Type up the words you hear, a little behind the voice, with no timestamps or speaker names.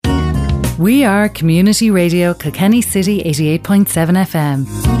We are Community Radio Kilkenny City 88.7 FM.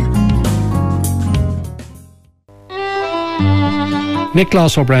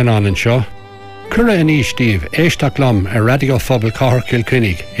 Nicholas O'Brien and Shaw. Cura Anish Steve, Eishtach Lum, a Radio Phobal Cahar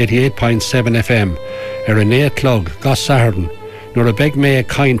Kilkenny 88.7 FM, a Nea Clug, Goss Saturn, nor a beg me a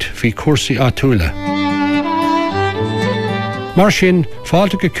kind fi Cursi Atula. Marshin,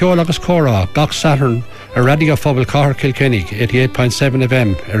 Falta Kyola Cora, Goss Saturn, a Radio Phobal Cahar Kilkenny 88.7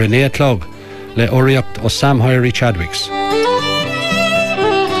 FM, a Nea Clug, Le Oriacht o Sam Hyrie Chadwicks.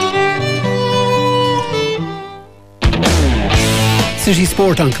 City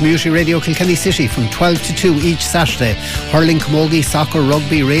Sport on Community Radio Kilkenny City from 12 to 2 each Saturday. Hurling, camogie, soccer,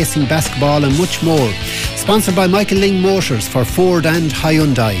 rugby, racing, basketball and much more. Sponsored by Michael Ling Motors for Ford and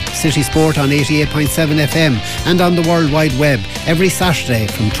Hyundai. City Sport on 88.7 FM and on the World Wide Web every Saturday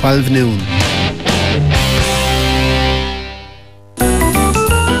from 12 noon.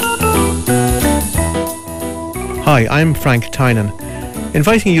 Hi, I'm Frank Tynan,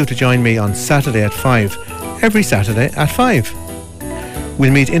 inviting you to join me on Saturday at 5, every Saturday at 5.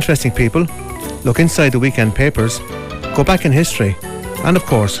 We'll meet interesting people, look inside the weekend papers, go back in history, and of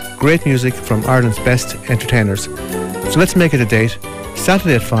course, great music from Ireland's best entertainers. So let's make it a date,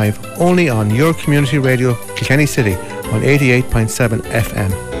 Saturday at 5, only on your Community Radio Kilkenny City on 88.7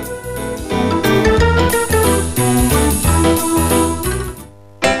 FM.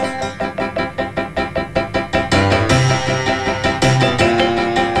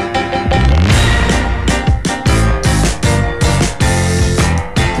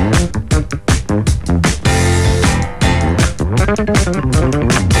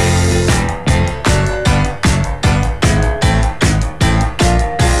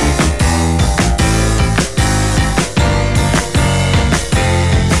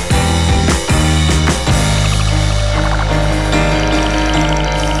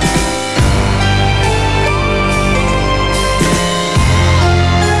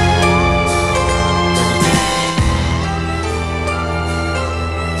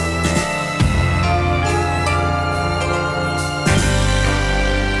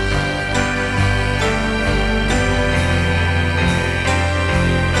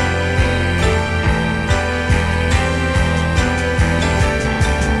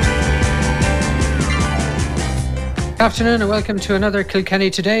 Good afternoon and welcome to another Kilkenny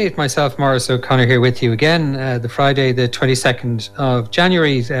Today. Myself, Maurice O Connor, here with you again. The Friday, the 22nd of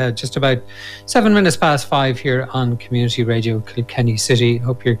January, just about 7 minutes past 5 here on Community Radio Kilkenny City.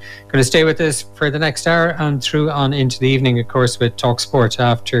 Hope you're going to stay with us for the next hour and through on into the evening, of course, with Talk Sport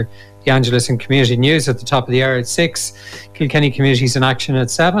after the Angelus and Community News at the top of the hour at 6, Kilkenny Communities in Action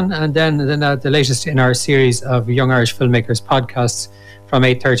at 7, and then the latest in our series of Young Irish Filmmakers podcasts from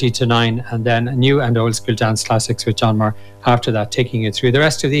 8:30 to 9, and then new and old school dance classics with John Moore after that, taking you through the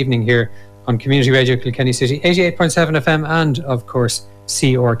rest of the evening here on Community Radio Kilkenny City 88.7 FM and of course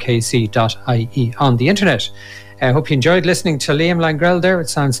crkc.ie on the internet. I hope you enjoyed listening to Liam Langrell there. It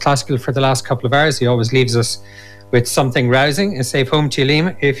sounds classical for the last couple of hours. He always leaves us with something rousing. A safe home to you,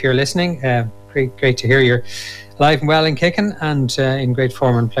 Liam, if you're listening. Great to hear you're alive and well and kicking and in great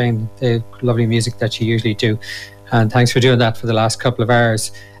form and playing the lovely music that you usually do. And thanks for doing that for the last couple of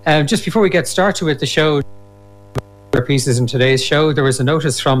hours. Just before we get started with the show, pieces in today's show, there was a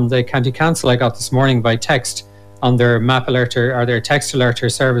notice from the County Council I got this morning by text on their map alerter or their text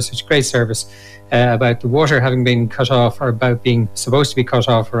alerter service, which is a great service, about the water having been cut off or about being supposed to be cut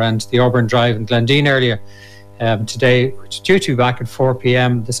off around the Auburn Drive in Glendine earlier today, which is due to be back at 4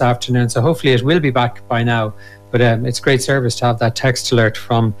 p.m. this afternoon. So hopefully it will be back by now. But it's a great service to have that text alert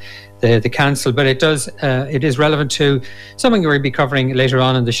from the council, but it is relevant to something we'll be covering later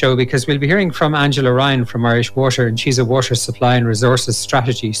on in the show, because we'll be hearing from Angela Ryan from Irish Water, and she's a water supply and resources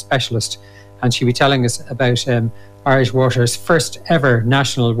strategy specialist, and she'll be telling us about Irish Water's first ever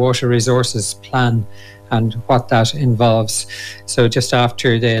national water resources plan and what that involves. So just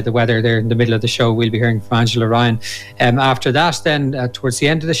after the weather there in the middle of the show, we'll be hearing from Angela Ryan. After that, then towards the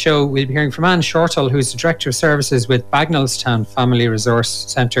end of the show, we'll be hearing from Anne Shortall, who's the Director of Services with Bagnallstown Family Resource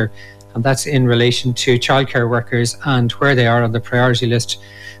Centre, and that's in relation to childcare workers and where they are on the priority list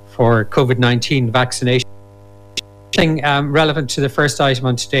for COVID-19 vaccination. Relevant to the first item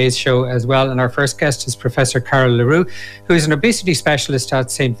on today's show as well, and our first guest is Professor Carel Roux, who is an obesity specialist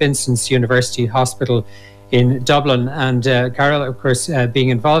at St. Vincent's University Hospital in Dublin. And Carel, of course, being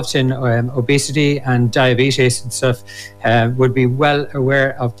involved in obesity and diabetes and stuff, would be well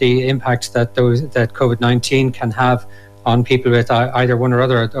aware of the impact that COVID-19 can have on people with either one or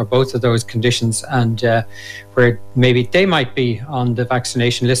other or both of those conditions, and where maybe they might be on the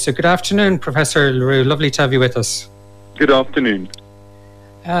vaccination list. So good afternoon, Professor Roux. Lovely to have you with us. Good afternoon.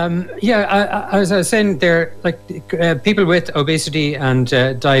 As I was saying, there, people with obesity and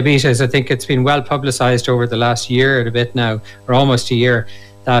diabetes, I think it's been well publicised over the last year and a bit now, or almost a year,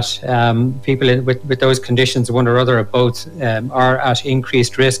 that people with those conditions, one or other of both, are at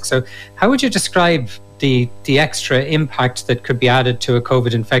increased risk. So how would you describe the extra impact that could be added to a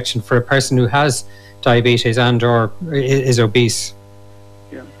COVID infection for a person who has diabetes and or is obese?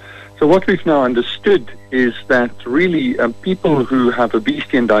 So what we've now understood is that really people who have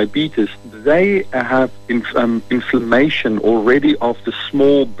obesity and diabetes, they have inflammation already of the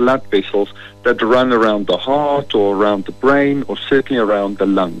small blood vessels that run around the heart or around the brain or certainly around the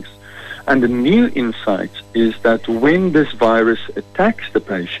lungs. And the new insight is that when this virus attacks the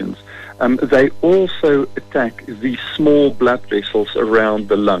patients, they also attack the small blood vessels around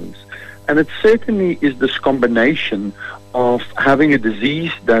the lungs. And it certainly is this combination of having a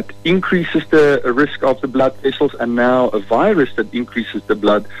disease that increases the risk of the blood vessels and now a virus that increases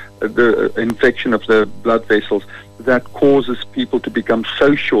the infection of the blood vessels that causes people to become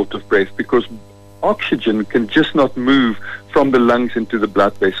so short of breath because oxygen can just not move from the lungs into the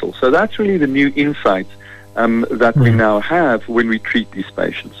blood vessels. So that's really the new insights that we now have when we treat these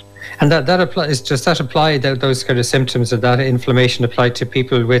patients. And that applies. Does that apply? Those kind of symptoms of that inflammation apply to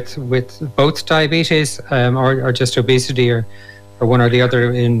people with both diabetes or just obesity, or one or the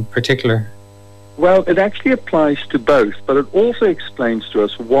other in particular? Well, it actually applies to both, but it also explains to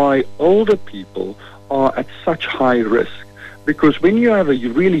us why older people are at such high risk. Because when you have a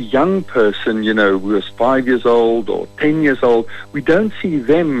really young person, who is 5 years old or 10 years old, we don't see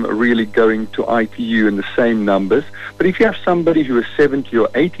them really going to ITU in the same numbers. But if you have somebody who is 70 or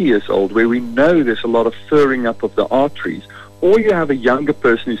 80 years old, where we know there's a lot of furring up of the arteries, or you have a younger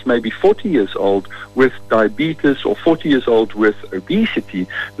person who's maybe 40 years old with diabetes or 40 years old with obesity,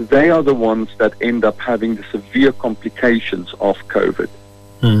 they are the ones that end up having the severe complications of COVID.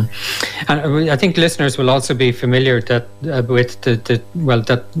 And I think listeners will also be familiar that with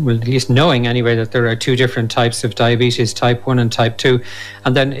at least knowing anyway that there are two different types of diabetes, type 1 and type 2.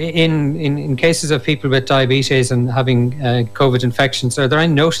 And then in cases of people with diabetes and having COVID infections, are there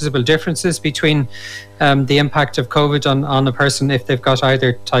any noticeable differences between the impact of COVID on a person if they've got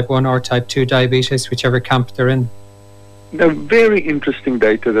either type 1 or type 2 diabetes, whichever camp they're in? Very interesting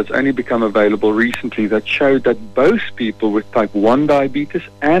data that's only become available recently that showed that both people with type 1 diabetes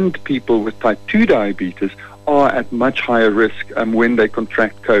and people with type 2 diabetes are at much higher risk when they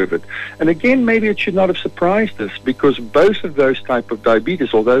contract COVID. And again, maybe it should not have surprised us because both of those type of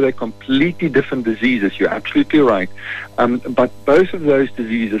diabetes, although they're completely different diseases, you're absolutely right, but both of those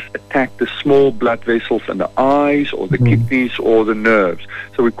diseases attack the small blood vessels in the eyes or the kidneys or the nerves.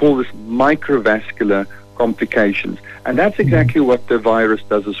 So we call this microvascular complications. And that's exactly what the virus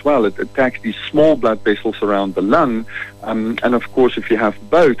does as well. It attacks these small blood vessels around the lung. And of course, if you have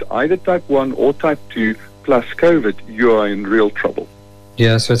both, either type 1 or type 2 plus COVID, you are in real trouble.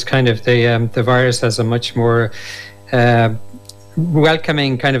 Yeah, so it's kind of the virus has a much more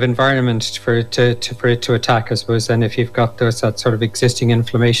welcoming kind of environment for it to attack, I suppose, than if you've got that sort of existing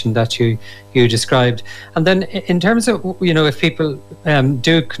inflammation that you described. And then in terms of, if people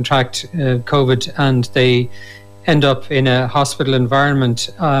do contract COVID and they end up in a hospital environment,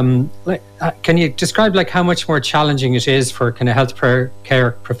 can you describe how much more challenging it is for kind of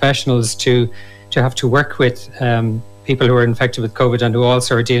healthcare professionals to have to work with people who are infected with COVID and who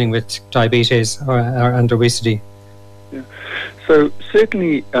also are dealing with diabetes and obesity? Yeah. So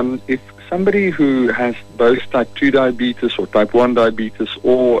certainly if somebody who has both type 2 diabetes or type 1 diabetes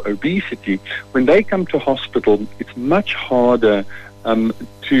or obesity, when they come to hospital, it's much harder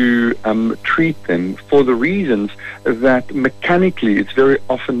to treat them for the reasons that mechanically it's very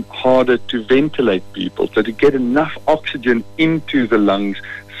often harder to ventilate people, so to get enough oxygen into the lungs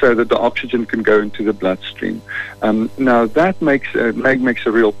so that the oxygen can go into the bloodstream. Now that makes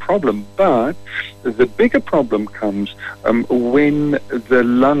a real problem, but the bigger problem comes when the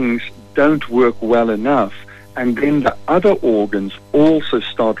lungs don't work well enough, and then the other organs also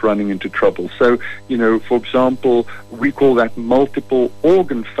start running into trouble. So, for example, we call that multiple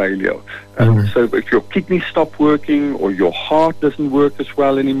organ failure. So if your kidneys stop working, or your heart doesn't work as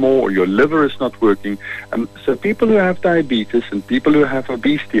well anymore, or your liver is not working. So people who have diabetes and people who have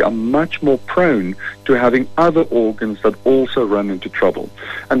obesity are much more prone to having other organs that also run into trouble.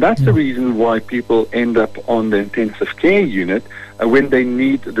 And that's the reason why people end up on the intensive care unit when they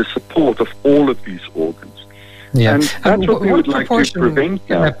need the support of all of these organs. Yeah. And that's what we would like to prevent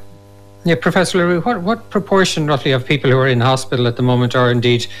now. Yeah, Professor Roux, what proportion roughly of people who are in hospital at the moment, or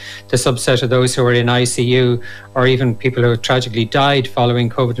indeed the subset of those who are in ICU, or even people who have tragically died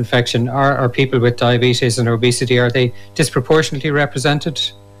following COVID infection, are people with diabetes and obesity? Are they disproportionately represented?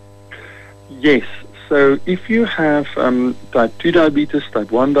 Yes. So if you have type 2 diabetes,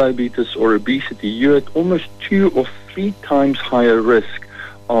 type 1 diabetes, or obesity, you're at almost 2 or 3 times higher risk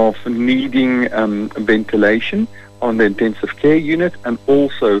of needing ventilation on the intensive care unit, and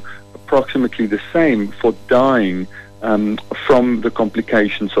also approximately the same for dying from the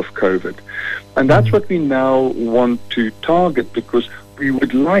complications of COVID. And that's what we now want to target, because we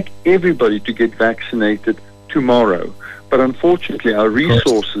would like everybody to get vaccinated tomorrow. But unfortunately, our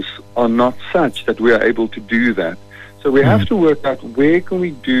resources are not such that we are able to do that. So we have to work out where can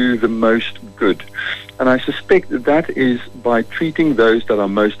we do the most good. And I suspect that is by treating those that are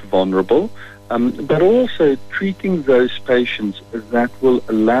most vulnerable, but also treating those patients that will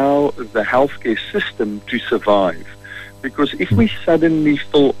allow the healthcare system to survive. Because if we suddenly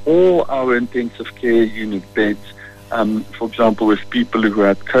fill all our intensive care unit beds, for example, with people who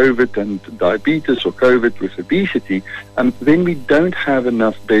had COVID and diabetes, or COVID with obesity, then we don't have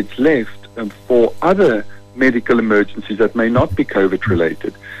enough beds left for other medical emergencies that may not be COVID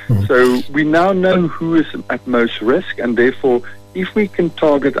related. So we now know who is at most risk, and therefore if we can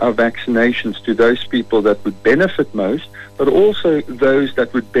target our vaccinations to those people that would benefit most, but also those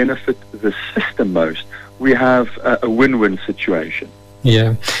that would benefit the system most, we have a win-win situation.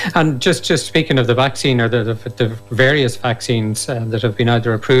 Yeah, and just speaking of the vaccine, or the various vaccines that have been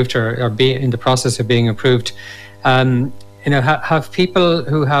either approved or be in the process of being approved, have people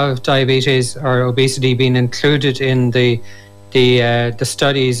who have diabetes or obesity been included in the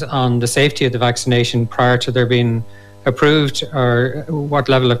studies on the safety of the vaccination prior to their being approved, or what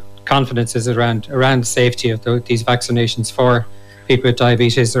level of confidence is it around safety of these vaccinations for people with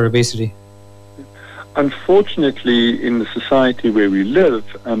diabetes or obesity? Unfortunately, in the society where we live,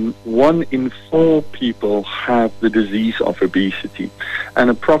 1 in 4 people have the disease of obesity, and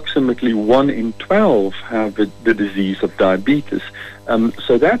approximately 1 in 12 have the disease of diabetes.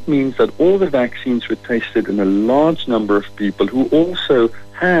 So that means that all the vaccines were tested in a large number of people who also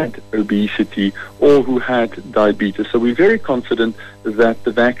had obesity or who had diabetes. So we're very confident that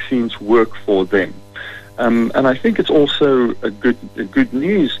the vaccines work for them. And I think it's also a good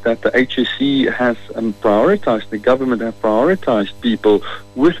news that the HSE has prioritized, the government have prioritized people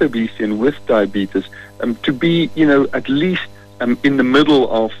with obesity and with diabetes to be, at least in the middle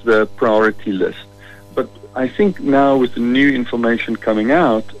of the priority list. But I think now with the new information coming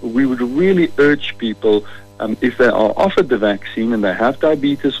out, we would really urge people, if they are offered the vaccine and they have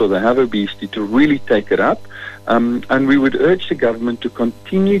diabetes or they have obesity, to really take it up. And we would urge the government to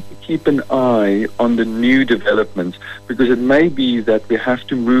continue to keep an eye on the new developments, because it may be that we have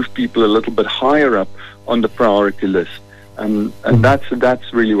to move people a little bit higher up on the priority list. And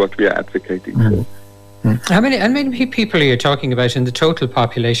that's really what we are advocating for. How many people are you talking about in the total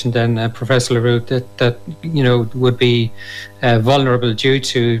population then, Professor Roux, that would be vulnerable due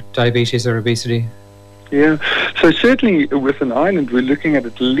to diabetes or obesity? Yeah, so certainly within Ireland we're looking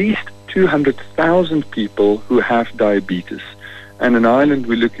at least 200,000 people who have diabetes, and in Ireland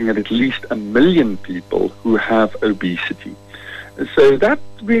we're looking at least 1 million people who have obesity. So that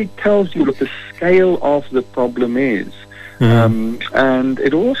really tells you what the scale of the problem is. And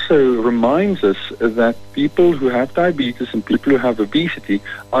it also reminds us that people who have diabetes and people who have obesity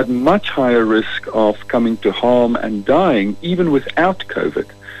are at much higher risk of coming to harm and dying even without COVID.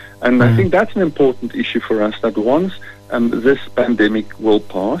 And I think that's an important issue for us, that once this pandemic will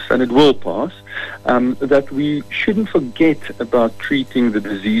pass, and it will pass, that we shouldn't forget about treating the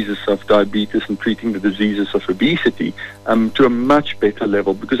diseases of diabetes and treating the diseases of obesity to a much better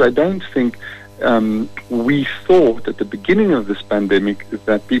level. Because I don't think we thought at the beginning of this pandemic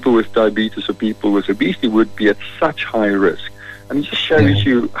that people with diabetes or people with obesity would be at such high risk. And it just shows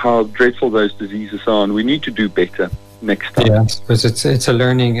you how dreadful those diseases are, and we need to do better next time. Yeah, because it's a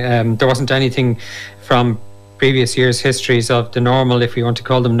learning. There wasn't anything from previous years' histories of the normal, if we want to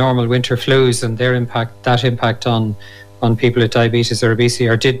call them normal, winter flus and their impact on people with diabetes or obesity.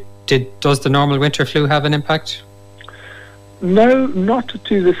 Or does the normal winter flu have an impact? No, not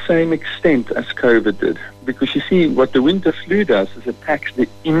to the same extent as COVID did, because you see what the winter flu does is attacks the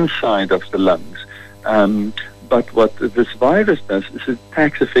inside of the lungs. But what this virus does is it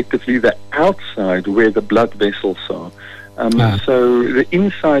attacks effectively the outside where the blood vessels are. So the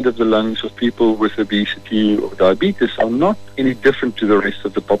inside of the lungs of people with obesity or diabetes are not any different to the rest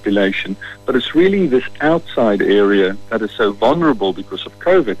of the population, but it's really this outside area that is so vulnerable because of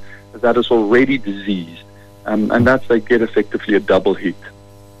COVID that is already diseased, and that's they get effectively a double hit.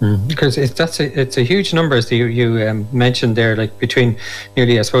 Because it's a huge number, as you mentioned there, like between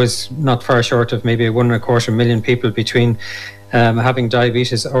nearly, I suppose, not far short of maybe 1.25 million people between having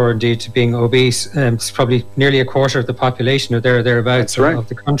diabetes or indeed to being obese. It's probably nearly a quarter of the population or thereabouts of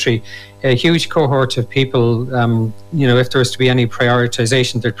the country. A huge cohort of people, if there was to be any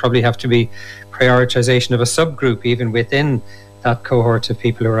prioritisation, there'd probably have to be prioritisation of a subgroup even within that cohort of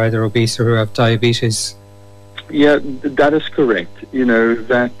people who are either obese or who have diabetes. Yeah, that is correct.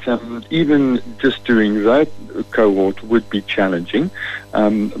 That even just doing that cohort would be challenging.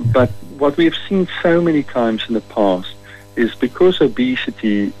 But what we've seen so many times in the past is because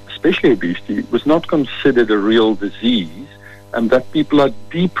obesity, especially obesity, was not considered a real disease, and that people are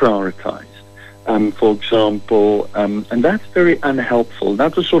deprioritized, for example, and that's very unhelpful.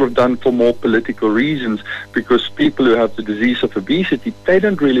 That was sort of done for more political reasons, because people who have the disease of obesity, they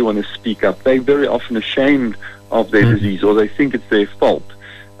don't really want to speak up. They're very often ashamed of their disease, or they think it's their fault.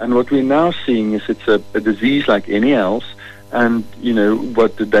 And what we're now seeing is it's a disease like any else. And,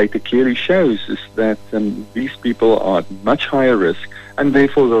 what the data clearly shows is that these people are at much higher risk, and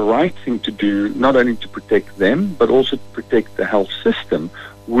therefore the right thing to do, not only to protect them, but also to protect the health system,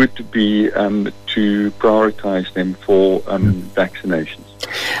 would be to prioritize them for vaccinations.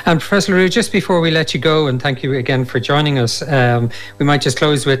 And Professor Roux, just before we let you go, and thank you again for joining us, we might just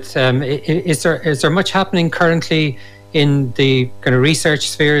close with, is there much happening currently in the kind of research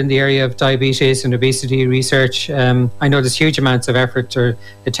sphere in the area of diabetes and obesity research? I know there's huge amounts of effort or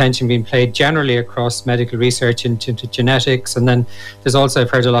attention being paid generally across medical research into genetics, and then there's also, I've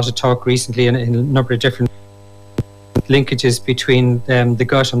heard a lot of talk recently in a number of different linkages between the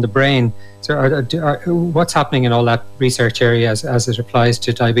gut and the brain. So what's happening in all that research area as it applies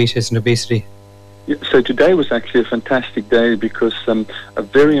to diabetes and obesity? So today was actually a fantastic day, because a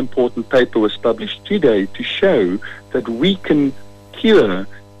very important paper was published today to show that we can cure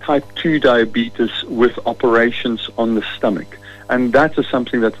type 2 diabetes with operations on the stomach. And that is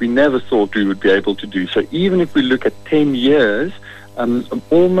something that we never thought we would be able to do. So even if we look at 10 years,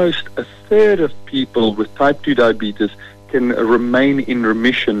 almost a third of people with type 2 diabetes can remain in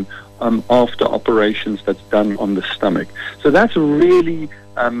remission after operations that's done on the stomach. So that's really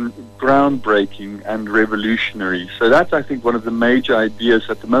groundbreaking and revolutionary. So that's, I think, one of the major ideas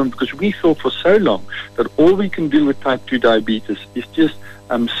at the moment, because we thought for so long that all we can do with type 2 diabetes is just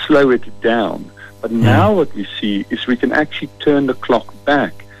slow it down. But now what we see is we can actually turn the clock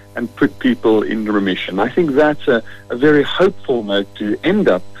back and put people in remission. I think that's a very hopeful note to end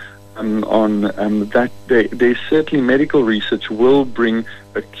up on that. There's certainly medical research will bring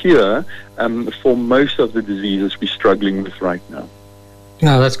a cure for most of the diseases we're struggling with right now.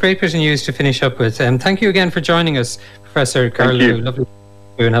 No, that's great bit of news to finish up with. Thank you again for joining us, Professor Carel. Lovely to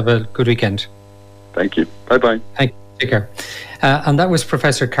you, and have a good weekend. Thank you. Bye-bye. Thank you. Take care. And that was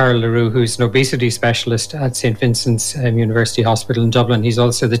Professor Carel Roux, who's an obesity specialist at St. Vincent's University Hospital in Dublin. He's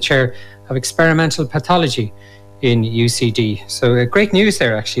also the chair of experimental pathology in UCD. So great news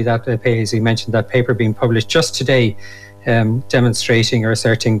there, actually, that, as you mentioned, that paper being published just today, demonstrating or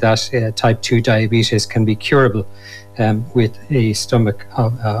asserting that type 2 diabetes can be curable with a stomach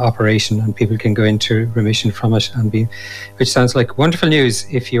operation, and people can go into remission from it, which sounds like wonderful news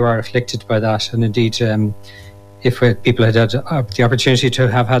if you are afflicted by that. And indeed, if people had the opportunity to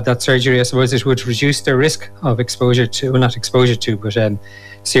have had that surgery, I suppose it would reduce their risk of exposure to, well, not exposure to, but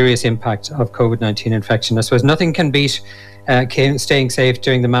serious impact of COVID-19 infection. I suppose nothing can beat staying safe,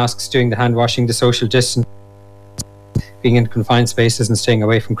 doing the masks, doing the hand washing, the social distance, being in confined spaces and staying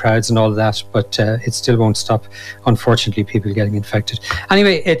away from crowds and all of that, but it still won't stop, unfortunately, people getting infected.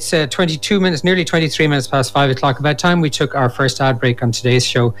 Anyway, it's 22 minutes, nearly 23 minutes past 5 o'clock. About time we took our first ad break on today's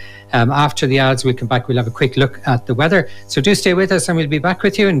show. After the ads, we'll come back, we'll have a quick look at the weather. So do stay with us, and we'll be back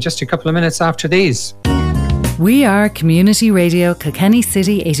with you in just a couple of minutes after these. We are Community Radio Kilkenny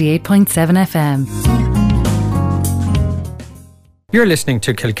City 88.7 FM. You're listening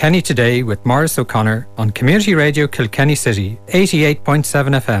to Kilkenny Today with Maurice O'Connor on Community Radio Kilkenny City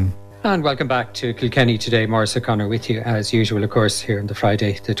 88.7 FM. And welcome back to Kilkenny Today. Maurice O'Connor with you as usual, of course, here on the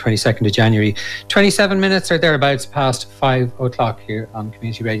Friday, the 22nd of January. 27 minutes or thereabouts past 5 o'clock here on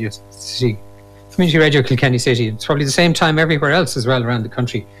Community Radio City. Community Radio Kilkenny City. It's probably the same time everywhere else as well around the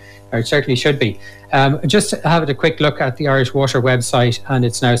country. Or it certainly should be. Just have a quick look at the Irish Water website, and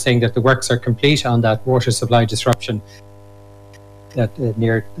it's now saying that the works are complete on that water supply disruption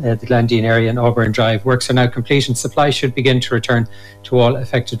near the Glendean area and Auburn Drive. Works are now complete, and supply should begin to return to all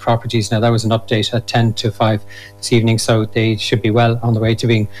affected properties. Now, that was an update at 10 to 5 this evening, so they should be well on the way to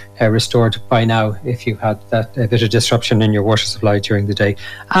being restored by now if you've had that bit of disruption in your water supply during the day.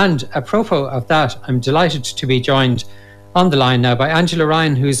 And apropos of that, I'm delighted to be joined on the line now by Angela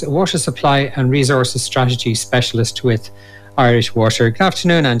Ryan, who's a water supply and resources strategy specialist with Irish Water. Good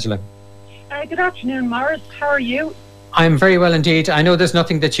afternoon, Angela. Good afternoon, Maurice. How are you? I'm very well indeed. I know there's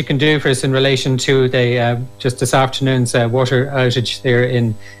nothing that you can do for us in relation to the just this afternoon's water outage there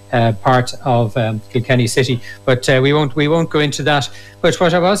in part of Kilkenny City, but we won't go into that. But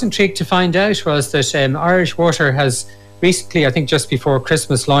what I was intrigued to find out was that Irish Water has recently, I think just before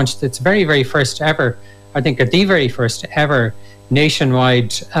Christmas, launched its very, very first ever, I think the very first ever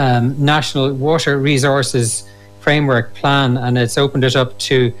nationwide national water resources framework plan, and it's opened it up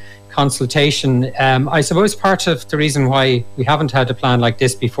to consultation. I suppose part of the reason why we haven't had a plan like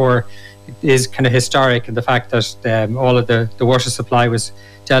this before is kind of historic, and the fact that all of the water supply was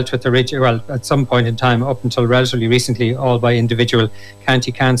dealt with at some point in time up until relatively recently all by individual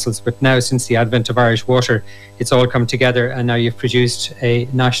county councils, but now since the advent of Irish Water it's all come together, and now you've produced a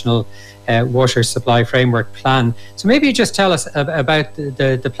national water supply framework plan. So maybe you just tell us about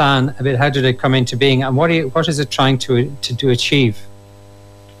the plan, a bit. How did it come into being, and what is it trying to achieve?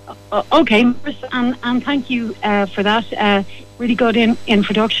 Okay, and thank you for that. Really good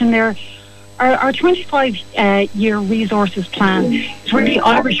introduction there. Our 25-year resources plan is really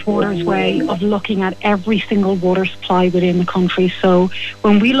Irish Water's way of looking at every single water supply within the country. So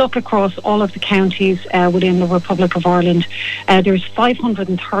when we look across all of the counties within the Republic of Ireland, there's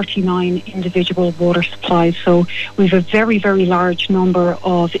 539 individual water supplies. So we have a very, very large number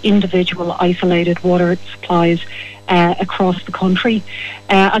of individual isolated water supplies across the country.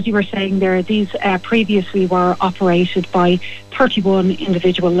 As you were saying there, these previously were operated by 31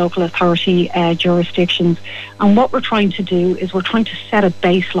 individual local authority jurisdictions. And what we're trying to do is we're trying to set a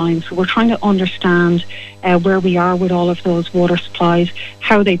baseline. So we're trying to understand where we are with all of those water supplies,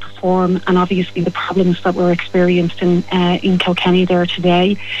 how they perform, and obviously the problems that we're experiencing in Kilkenny there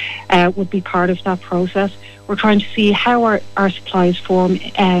today would be part of that process. We're trying to see how our supplies form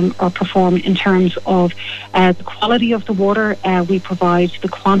or perform in terms of the quality of the water we provide, the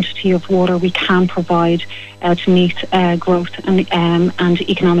quantity of water we can provide to meet growth and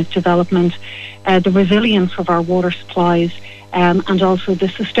economic development, the resilience of our water supplies, and also the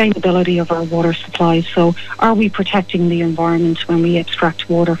sustainability of our water supplies. So are we protecting the environment when we extract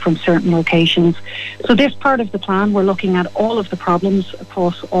water from certain locations? So this part of the plan, we're looking at all of the problems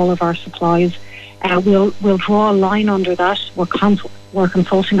across all of our supplies. We'll draw a line under that. We're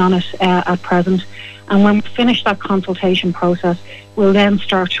consulting on it at present. And when we finish that consultation process, we'll then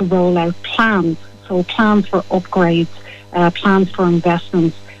start to roll out plans. So plans for upgrades, plans for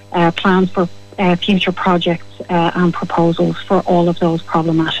investments, plans for future projects and proposals for all of those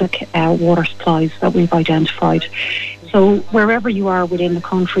problematic water supplies that we've identified. So wherever you are within the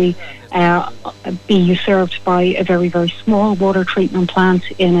country, be you served by a very, very small water treatment plant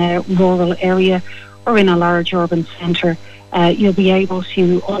in a rural area or in a large urban centre, you'll be able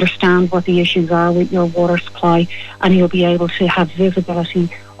to understand what the issues are with your water supply, and you'll be able to have visibility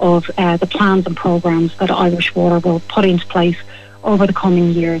of the plans and programmes that Irish Water will put into place over the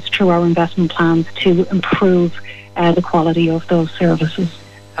coming years through our investment plans to improve the quality of those services.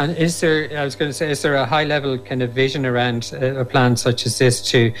 And is there a high level kind of vision around a plan such as this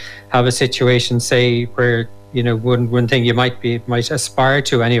to have a situation, say, where, you know, one thing you might aspire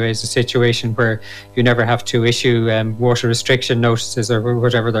to anyway is a situation where you never have to issue water restriction notices or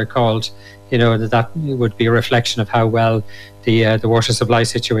whatever they're called, you know, that would be a reflection of how well the water supply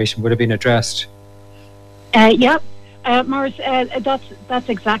situation would have been addressed? Maurice, that's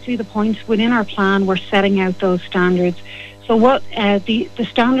exactly the point. Within our plan, we're setting out those standards. So what the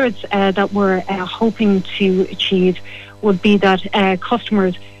standards that we're hoping to achieve would be that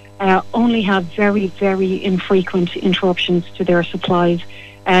customers only have very, very infrequent interruptions to their supplies.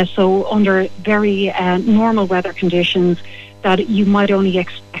 So under very normal weather conditions, that you might only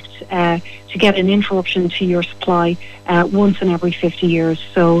expect to get an interruption to your supply once in every 50 years.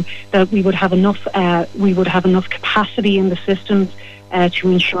 So that we would have enough capacity in the systems to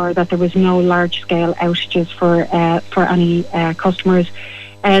ensure that there was no large-scale outages for any customers.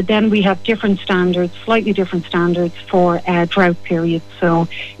 Then we have slightly different standards for drought periods. So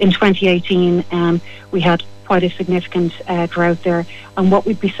in 2018, we had quite a significant drought there. And what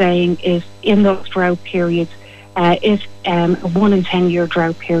we'd be saying is in those drought periods, if a 1 in 10 year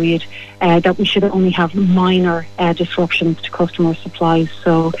drought period, that we should only have minor disruptions to customer supplies.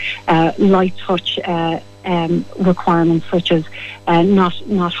 So light touch requirements such as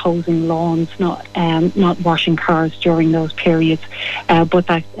not hosing lawns, not washing cars during those periods, but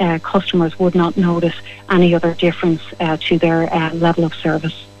that customers would not notice any other difference to their level of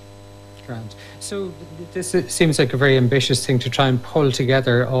service. Grand. So this seems like a very ambitious thing to try and pull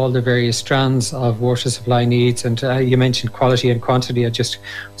together all the various strands of water supply needs. And you mentioned quality and quantity. I was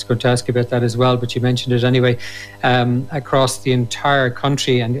going to ask you about that as well, but you mentioned it anyway. Across the entire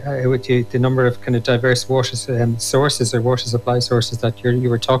country, and with the number of kind of diverse water sources or water supply sources that you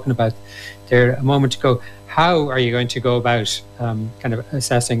were talking about there a moment ago, how are you going to go about kind of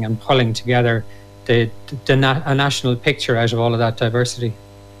assessing and pulling together a national picture out of all of that diversity?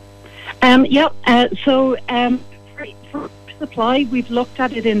 So for supply, we've looked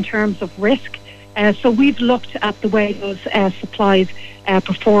at it in terms of risk. So we've looked at the way those supplies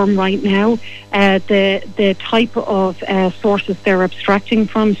perform right now, the type of sources they're abstracting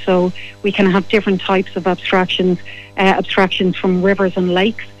from. So we can have different types of abstractions from rivers and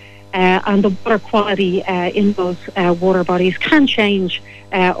lakes. And the water quality in those water bodies can change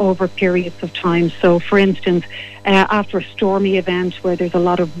over periods of time. So, for instance, after a stormy event where there's a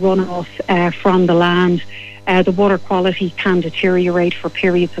lot of runoff from the land, the water quality can deteriorate for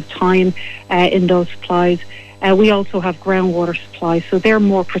periods of time in those supplies. We also have groundwater supplies, so they're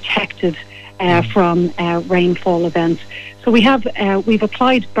more protected from rainfall events. So we've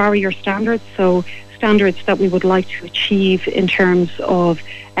applied barrier standards, so standards that we would like to achieve in terms of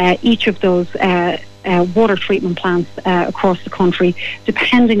each of those water treatment plants across the country,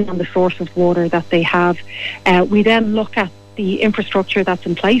 depending on the source of water that they have. We then look at the infrastructure that's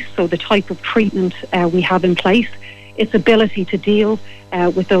in place, so the type of treatment we have in place, its ability to deal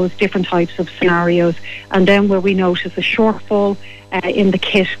with those different types of scenarios, and then where we notice a shortfall in the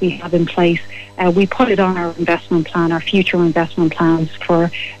kit we have in place, we put it on our investment plan, our future investment plans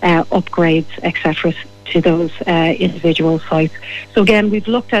for upgrades, etc., to those individual sites. So again, we've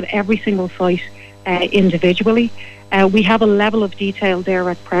looked at every single site individually. We have a level of detail there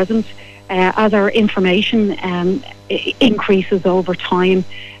at present. As our information increases over time,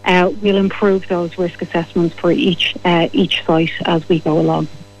 we'll improve those risk assessments for each site as we go along.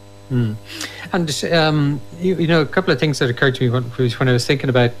 And a couple of things that occurred to me when I was thinking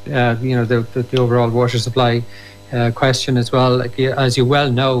about the overall water supply question as well. Like, as you well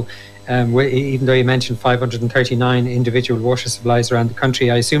know, even though you mentioned 539 individual water supplies around the country,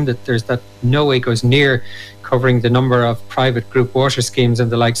 I assume that there's that no way goes near covering the number of private group water schemes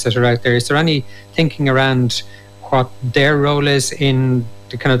and the likes that are out there. Is there any thinking around what their role is in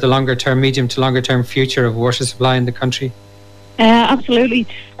the kind of the longer term, medium to longer term future of water supply in the country? Absolutely.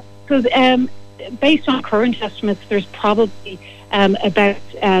 So based on current estimates, there's probably about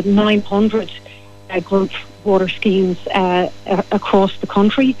 900 group water schemes across the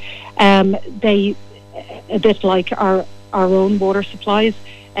country. They, a bit like our own water supplies,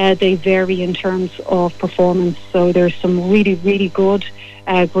 they vary in terms of performance. So there's some really, really good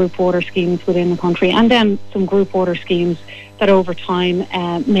group water schemes within the country, and then some group water schemes that over time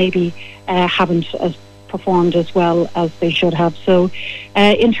maybe haven't performed as well as they should have. So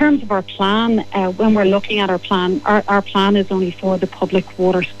in terms of our plan, when we're looking at our plan, our plan is only for the public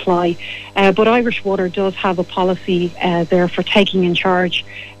water supply, but Irish Water does have a policy there for taking in charge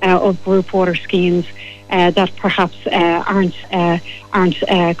of group water schemes that perhaps aren't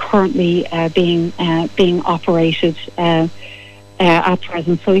currently being operated at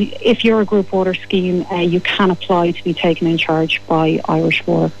present. So if you're a group water scheme, you can apply to be taken in charge by Irish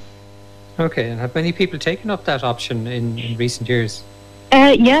Water. Okay, and have many people taken up that option in recent years?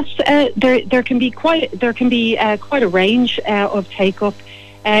 Yes, there can be quite a range of take up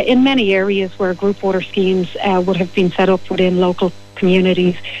in many areas where group water schemes would have been set up within local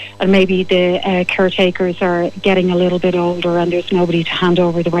communities, and maybe the caretakers are getting a little bit older and there's nobody to hand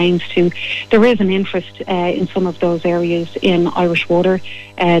over the reins to. There is an interest in some of those areas in Irish Water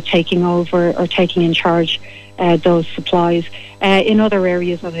taking over or taking in charge those supplies. In other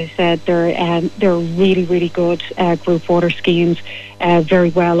areas, as I said, they're really, really good group water schemes, very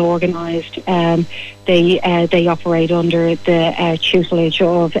well organised. They operate under the tutelage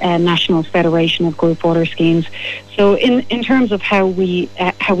of National Federation of Group Water Schemes. So in terms of how we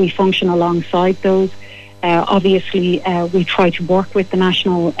function alongside those, obviously we try to work with the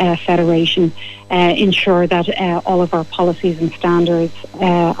National Federation, ensure that all of our policies and standards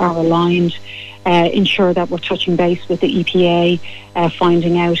are aligned, ensure that we're touching base with the EPA,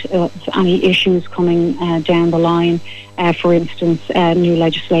 finding out any issues coming down the line, for instance, new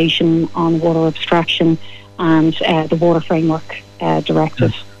legislation on water abstraction and the Water Framework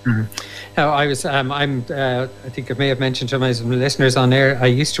Directive. Mm-hmm. Now, I think I may have mentioned to my listeners on air, I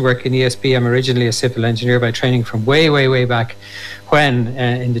used to work in IrSPEN. I'm originally a civil engineer by training from way, way, way back when,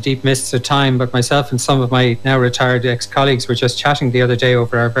 in the deep mists of time. But myself and some of my now retired ex-colleagues were just chatting the other day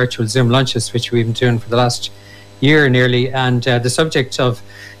over our virtual Zoom lunches, which we've been doing for the last year nearly. And the subject of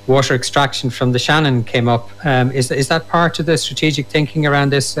water extraction from the Shannon came up. Is that part of the strategic thinking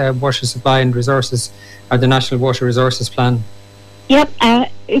around this water supply and resources, or the National Water Resources Plan? Yep,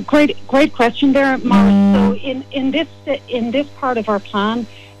 great question there, Maurice. So in this part of our plan,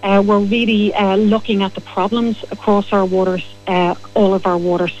 we're really looking at the problems across our waters, all of our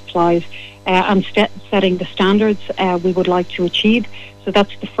water supplies, and setting the standards we would like to achieve. So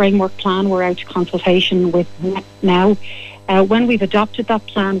that's the framework plan we're out to consultation with now. When we've adopted that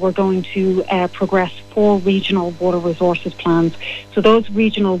plan, we're going to progress 4 regional water resources plans. So those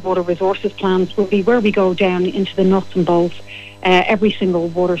regional water resources plans will be where we go down into the nuts and bolts, every single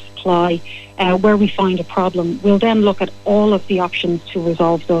water supply, where we find a problem. We'll then look at all of the options to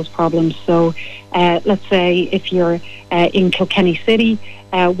resolve those problems. So let's say if you're in Kilkenny City,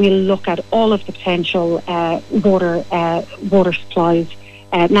 we'll look at all of the potential water supplies,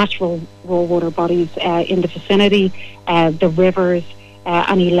 natural raw water bodies in the vicinity, the rivers,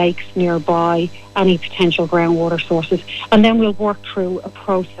 any lakes nearby, any potential groundwater sources. And then we'll work through a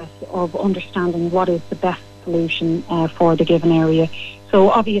process of understanding what is the best solution for the given area. So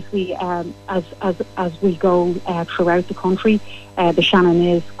obviously, as we go throughout the country, the Shannon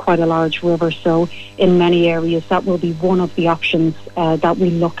is quite a large river, so in many areas that will be one of the options that we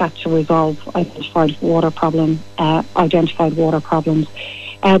look at to resolve identified water problems.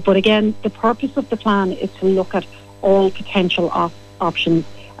 But again, the purpose of the plan is to look at all potential options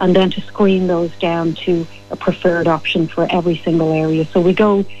and then to screen those down to a preferred option for every single area. So we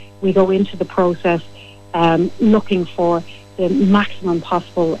go into the process looking for the maximum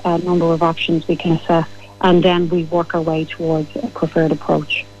possible number of options we can assess, and then we work our way towards a preferred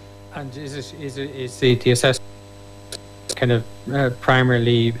approach. And is the assessment kind of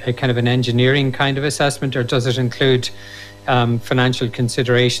primarily a kind of an engineering kind of assessment, or does it include financial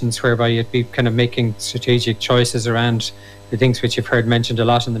considerations whereby you'd be kind of making strategic choices around the things which you've heard mentioned a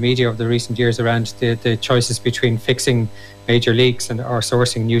lot in the media over the recent years around the choices between fixing major leaks or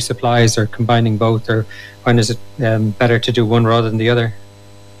sourcing new supplies, or combining both, or when is it better to do one rather than the other?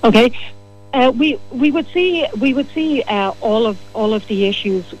 Okay, we would see all of the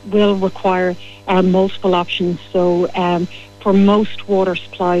issues will require multiple options. So for most water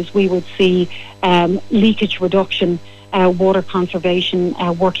supplies, we would see leakage reduction, water conservation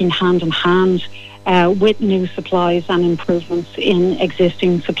working hand in hand with new supplies and improvements in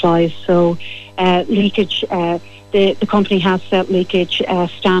existing supplies. So leakage, the company has set leakage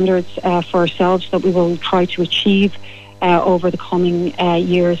standards for ourselves that we will try to achieve over the coming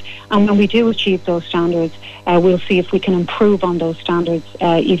years. And when we do achieve those standards, we'll see if we can improve on those standards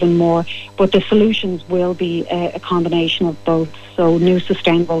even more. But the solutions will be a combination of both. So new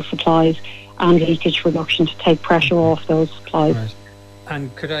sustainable supplies and leakage reduction to take pressure off those supplies. Right.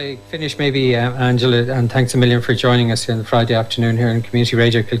 And could I finish maybe, Angela, and thanks a million for joining us here on the Friday afternoon here in Community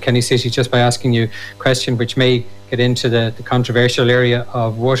Radio Kilkenny City, just by asking you a question which may get into the controversial area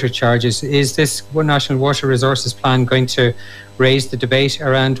of water charges. Is this National Water Resources Plan going to raise the debate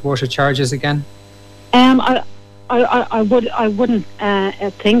around water charges again? I wouldn't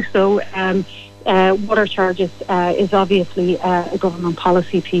think so. Water charges is obviously a government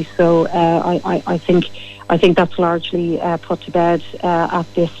policy piece, so I think that's largely put to bed at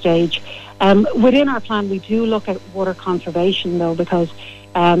this stage. Within our plan, we do look at water conservation, though, because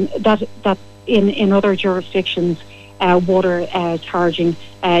that in other jurisdictions, water charging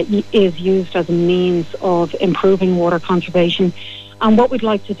is used as a means of improving water conservation. And what we'd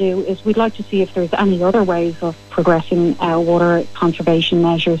like to do is we'd like to see if there's any other ways of progressing water conservation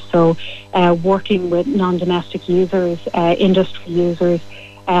measures. So working with non-domestic users, industry users,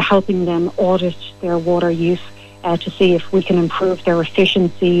 helping them audit their water use to see if we can improve their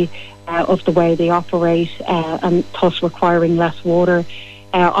efficiency of the way they operate, and thus requiring less water.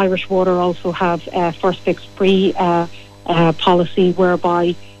 Irish Water also have first fix free policy,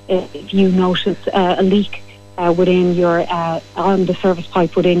 whereby if you notice a leak within your on the service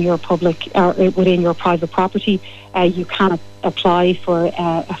pipe within your public or within your private property, you can apply for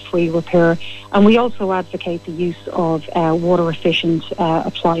a free repair. And we also advocate the use of water efficient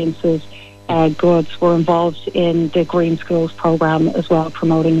appliances, goods. We're involved in the Green Schools programme as well,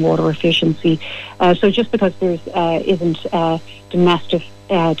 promoting water efficiency. So just because there isn't domestic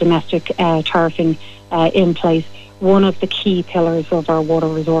tariffing in place, one of the key pillars of our water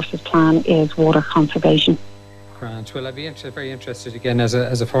resources plan is water conservation. Grant. Well, I'd be very interested, again, as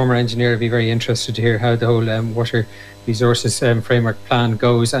a former engineer, I'd be very interested to hear how the whole water resources framework plan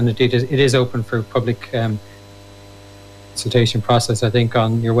goes. And indeed, it is open for public consultation process, I think,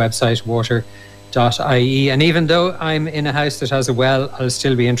 on your website, And even though I'm in a house that has a well, I'll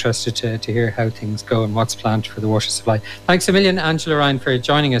still be interested to hear how things go and what's planned for the water supply. Thanks a million, Angela Ryan, for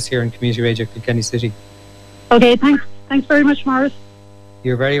joining us here in Community Radio Kilkenny City. Okay, thanks very much, Maurice.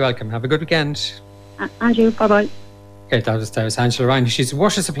 You're very welcome. Have a good weekend. And you, bye-bye. Okay, that was Angela Ryan. She's a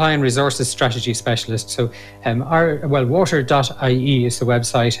water supply and resources strategy specialist. So water.ie is the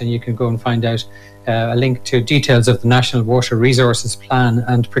website, and you can go and find out a link to details of the National Water Resources Plan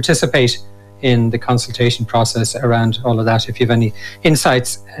and participate in the consultation process around all of that. If you have any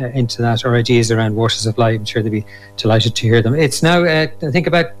insights into that or ideas around water supply, I'm sure they'd be delighted to hear them. It's now, I think,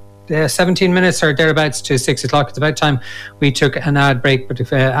 about 17 minutes or thereabouts to 6 o'clock. It's about time we took an ad break, but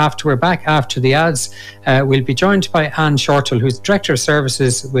after we're back after the ads, we'll be joined by Anne Shortall, who's Director of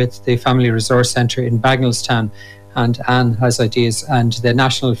Services with the Family Resource Centre in Bagnallstown. And Anne has ideas, and the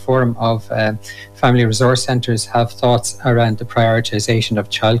National Forum of Family Resource Centres have thoughts around the prioritisation of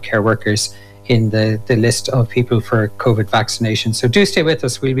childcare workers in the list of people for COVID vaccination. So do stay with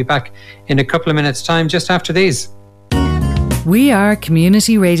us. We'll be back in a couple of minutes' time, just after these. We are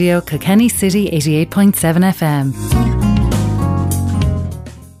Community Radio Kilkenny City 88.7 FM.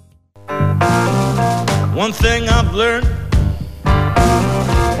 One thing I've learned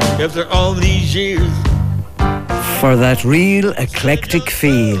after all these years, for that real eclectic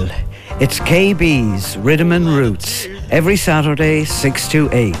feel, it's KB's Rhythm and Roots every Saturday 6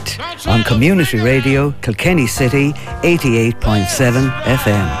 to 8 on Community Radio Kilkenny City 88.7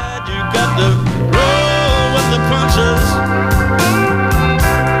 FM. you got to roll with the punches.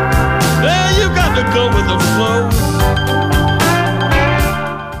 Yeah, you got to go with the flow.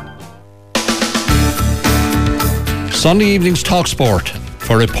 Sunday evenings Talk Sport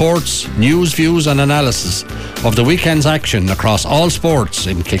for reports, news, views and analysis of the weekend's action across all sports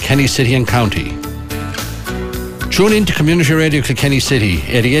in Kilkenny City and County. Tune in to Community Radio Kilkenny City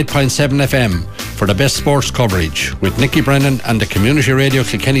 88.7 FM for the best sports coverage with Nicky Brennan and the Community Radio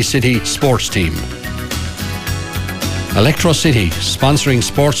Kilkenny City sports team. Electro City sponsoring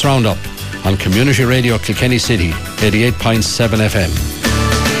Sports Roundup on Community Radio Kilkenny City 88.7 FM.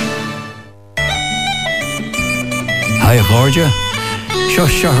 Hi, Georgia. Seo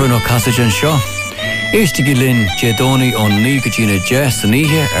Shahrun O'Cassajan Shaw. Eerste Gilin Jedoni on Nigagina Jess and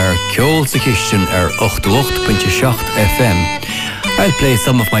Ihe Kjol Sakishan 88.7 FM. I'll play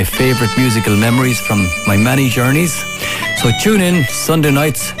some of my favourite musical memories from my many journeys. So tune in Sunday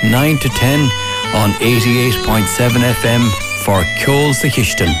nights 9 to 10 on 88.7 FM for Kjol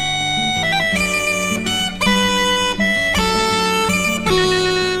Sakishan.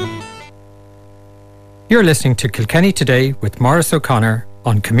 You're listening to Kilkenny Today with Maurice O'Connor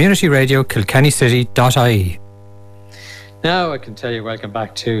on Community Radio KilkennyCity.ie. Now I can tell you, welcome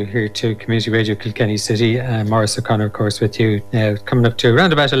back to Community Radio Kilkenny City. Maurice O'Connor, of course, with you now, coming up to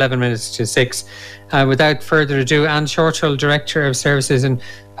around about 11 minutes to 6. Without further ado, Anne Shortall, Director of Services in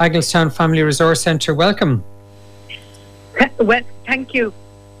Bagnallstown Family Resource Centre. Welcome. Well, thank you.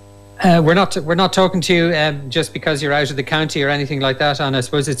 We're not talking to you just because you're out of the county or anything like that, and I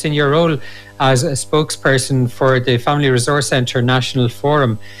suppose it's in your role as a spokesperson for the Family Resource Centre National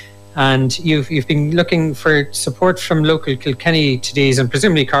Forum, and you've been looking for support from local Kilkenny TDs and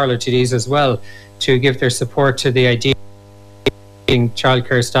presumably Carel TDs as well to give their support to the idea of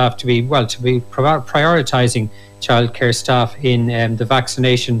childcare staff to be prioritising childcare staff in the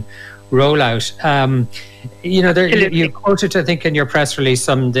vaccination rollout. You quoted, I think, in your press release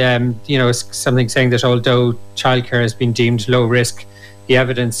something saying that although childcare has been deemed low risk, the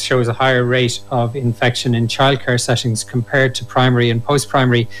evidence shows a higher rate of infection in childcare settings compared to primary and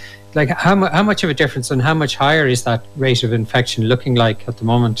post-primary. Like, how much of a difference and how much higher is that rate of infection looking like at the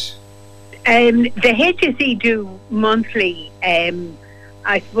moment? The HSE do monthly,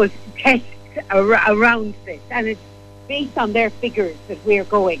 I suppose, tests around this, and it's based on their figures that we're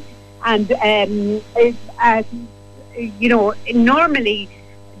going. And normally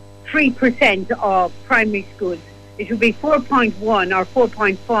 3% of primary schools, it would be 4.1 or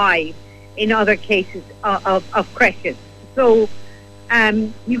 4.5 in other cases of creches. So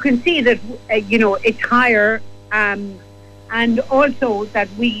you can see that it's higher, and also that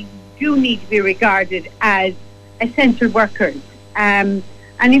we do need to be regarded as essential workers. And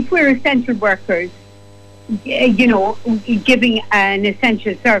if we're essential workers, giving an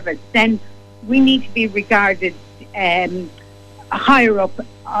essential service, then we need to be regarded higher up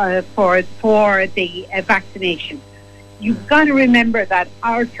for the vaccination. You've got to remember that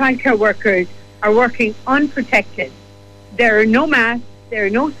our childcare workers are working unprotected. There are no masks, there are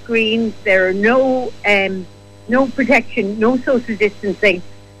no screens, there are no protection, no social distancing.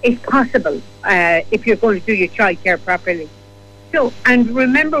 It's possible if you're going to do your childcare properly. So, and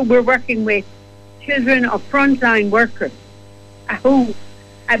remember, we're working with children of frontline workers who,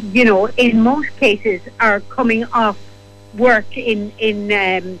 in most cases are coming off work in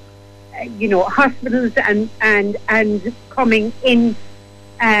hospitals and coming in,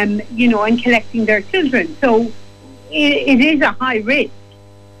 and collecting their children. So it is a high risk.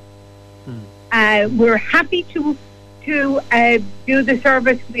 We're happy to do the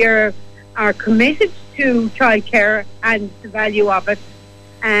service. We are committed to childcare and the value of it,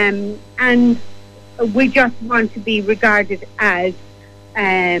 and we just want to be regarded as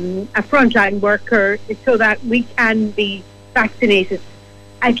a frontline worker so that we can be vaccinated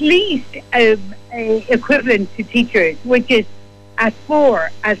at least equivalent to teachers, which is at 4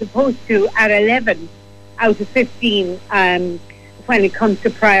 as opposed to at 11 out of 15 when it comes to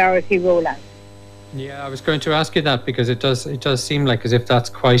priority rollout. Yeah, I was going to ask you that because it does seem like as if that's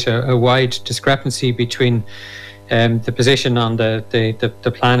quite a wide discrepancy between the position on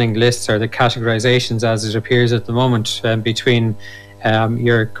the planning lists or the categorisations as it appears at the moment between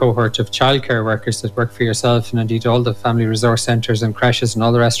your cohort of childcare workers that work for yourself and indeed all the family resource centres and creches and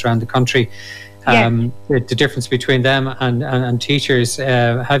all the rest around the country. The difference between them and teachers.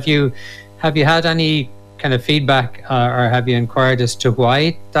 Have you had any kind of feedback or have you inquired as to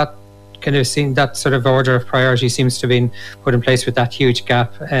why that kind of that sort of order of priority seems to have been put in place with that huge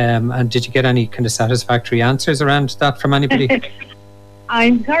gap? And did you get any kind of satisfactory answers around that from anybody?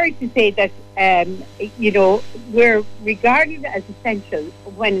 I'm sorry to say that, we're regarded as essential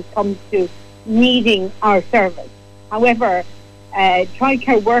when it comes to needing our service. However,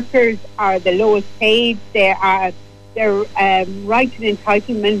 childcare workers are the lowest paid. Their rights and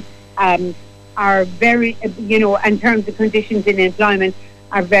entitlements are very, in terms of conditions in employment,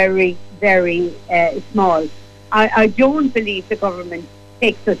 are very, very small. I don't believe the government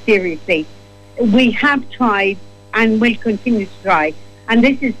takes us seriously. We have tried and will continue to try. And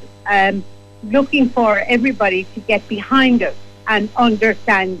this is looking for everybody to get behind us and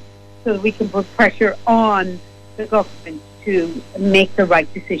understand so that we can put pressure on the government to make the right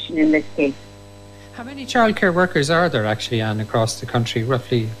decision in this case. How many childcare workers are there actually, Anne, across the country,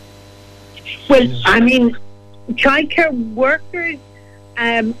 roughly? Well, childcare workers,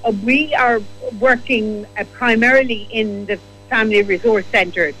 we are working primarily in the family resource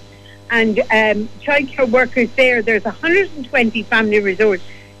centres. And childcare workers there's 120 family resource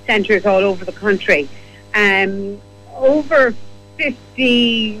centres all over the country. Over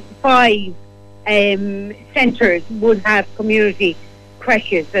 55 centres would have community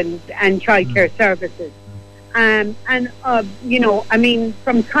creches and childcare services.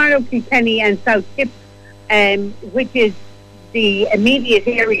 From Carel, Kilkenny and South Tip, which is the immediate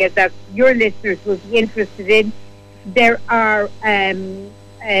area that your listeners would be interested in, there are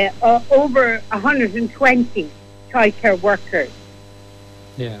over 120 childcare workers.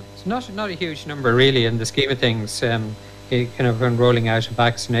 Yeah, it's not a huge number really in the scheme of things. Kind of when rolling out a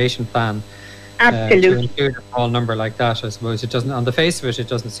vaccination plan. Absolutely. To include a small number like that, I suppose it doesn't. On the face of it, it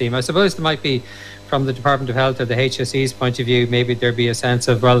doesn't seem. I suppose there might be, from the Department of Health or the HSE's point of view, maybe there'd be a sense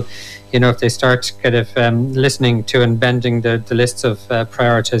of, well, if they start kind of listening to and bending the lists of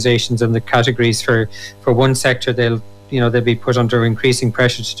prioritisations and the categories for one sector, they'll be put under increasing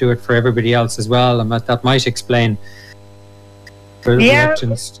pressure to do it for everybody else as well, and that might explain the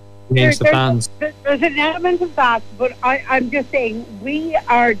reluctance to change the plans. There's an element of that, but I'm just saying we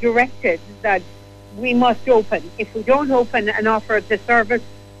are directed that we must open. If we don't open and offer the service,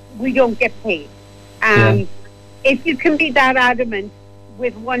 we don't get paid. If you can be that adamant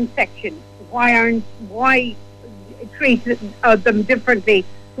with one section, why treat them differently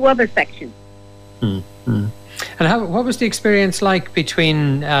to other sections? And what was the experience like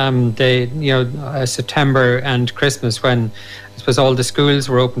between September and Christmas, when I suppose all the schools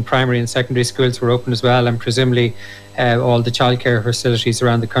were open, primary and secondary schools were open as well, and presumably all the childcare facilities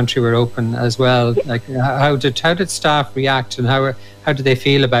around the country were open as well? Like, how did staff react, and how did they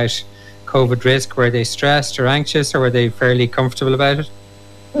feel about COVID risk? Were they stressed or anxious, or were they fairly comfortable about it?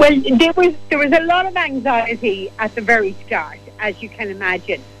 Well, there was a lot of anxiety at the very start, as you can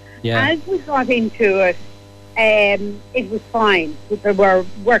imagine. Yeah. As we got into it, it was fine. People were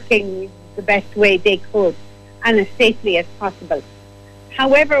working the best way they could and as safely as possible.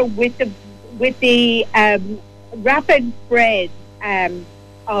 However, with the rapid spread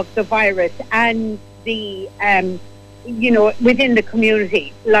of the virus and the within the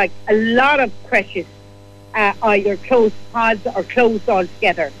community, like a lot of creches either closed pods or closed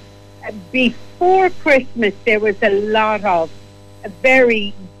altogether. Before Christmas, there was a lot of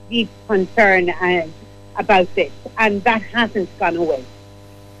very deep concern about this, and that hasn't gone away.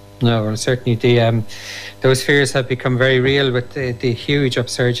 No, well, certainly those fears have become very real with the huge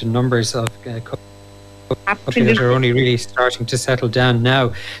upsurge in numbers of COVID. hopefully that are only really starting to settle down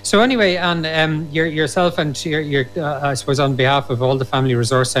now. So anyway, and yourself and your I suppose on behalf of all the family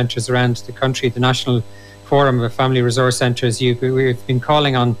resource centres around the country, the National Forum of Family Resource Centres, we've been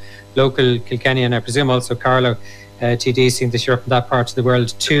calling on local Kilkenny and I presume also Carel TDs, seeing that you're up in that part of the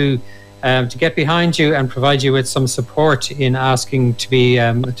world, to get behind you and provide you with some support in asking to be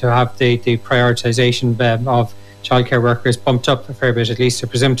to have the prioritisation of childcare workers bumped up a fair bit, at least I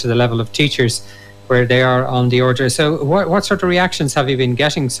presume to the level of teachers where they are on the order. So what sort of reactions have you been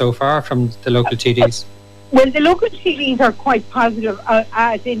getting so far from the local TDs? Well, the local TDs are quite positive,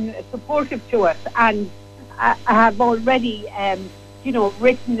 as in supportive to us, and have already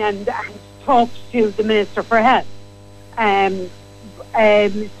written and talked to the Minister for Health. So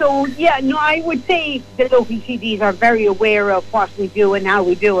I would say the local TDs are very aware of what we do and how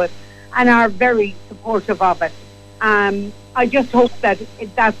we do it, and are very supportive of it. I just hope that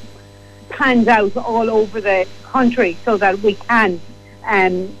that pans out all over the country so that we can,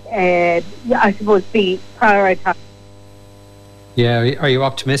 I suppose, be prioritised. Yeah, are you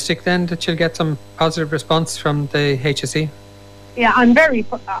optimistic then that you'll get some positive response from the HSE? Yeah, I'm very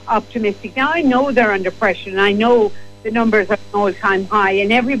optimistic. Now, I know they're under pressure, and I know the numbers are an all-time high,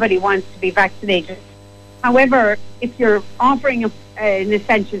 and everybody wants to be vaccinated. However, if you're offering an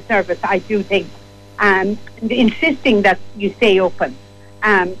essential service, I do think insisting that you stay open,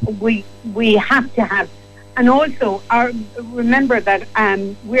 we have to have, and also remember that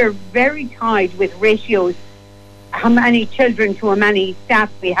we're very tied with ratios, how many children to how many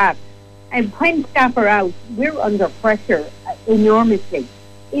staff we have. And when staff are out, we're under pressure enormously.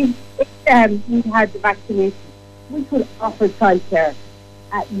 If we had the vaccination, we could offer childcare,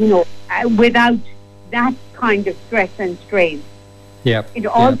 without that kind of stress and strain. Yeah. It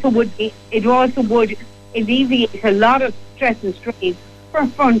also would alleviate a lot of stress and strain for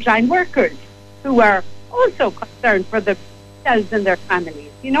frontline workers who are also concerned for themselves and their families,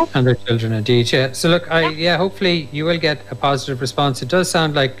 and their children, indeed. Yeah. So look, hopefully you will get a positive response. It does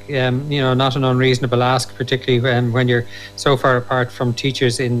sound like not an unreasonable ask, particularly when you're so far apart from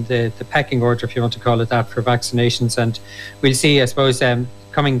teachers in the pecking order, if you want to call it that, for vaccinations. And we'll see. I suppose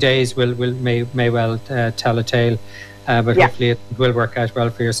coming days may well tell a tale. But hopefully it will work out well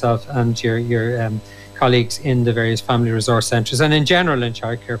for yourself and your colleagues in the various family resource centres and in general in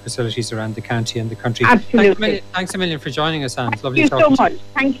childcare facilities around the county and the country. Absolutely. Thanks a million for joining us, Anne. Thank lovely you talking so much. to you.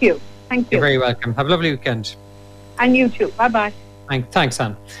 Thank you. You're very welcome. Have a lovely weekend. And you too. Bye-bye. Thanks,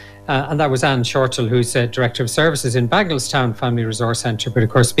 Anne. And that was Anne Shortall, who's Director of Services in Bagenalstown Family Resource Centre, but of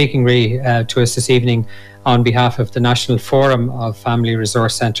course speaking really to us this evening on behalf of the National Forum of Family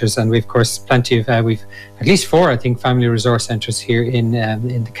Resource Centres. And we've, of course, plenty of, we've at least 4, I think, family resource centres here in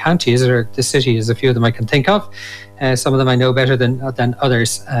the county. Is there? The city is a few of them I can think of. Some of them I know better than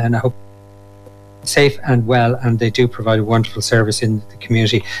others, and I hope safe and well, and they do provide a wonderful service in the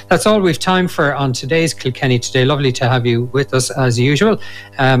community. That's all we've time for on today's Kilkenny Today. Lovely to have you with us as usual.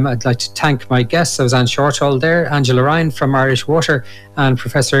 I'd like to thank my guests. That was Anne Shortall there, Angela Ryan from Irish Water, and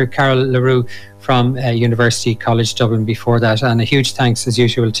Professor Carel Roux from University College Dublin before that. And a huge thanks as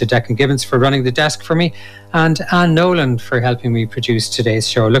usual to Declan Gibbons for running the desk for me, and Anne Nolan for helping me produce today's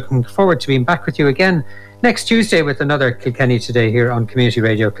show. Looking forward to being back with you again next Tuesday with another Kilkenny Today here on Community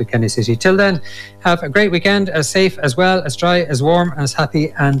Radio Kilkenny City. Till then, have a great weekend, as safe, as well, as dry, as warm, as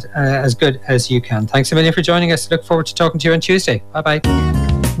happy and as good as you can. Thanks a million for joining us. Look forward to talking to you on Tuesday. Bye-bye.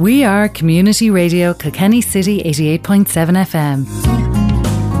 We are Community Radio Kilkenny City 88.7 FM.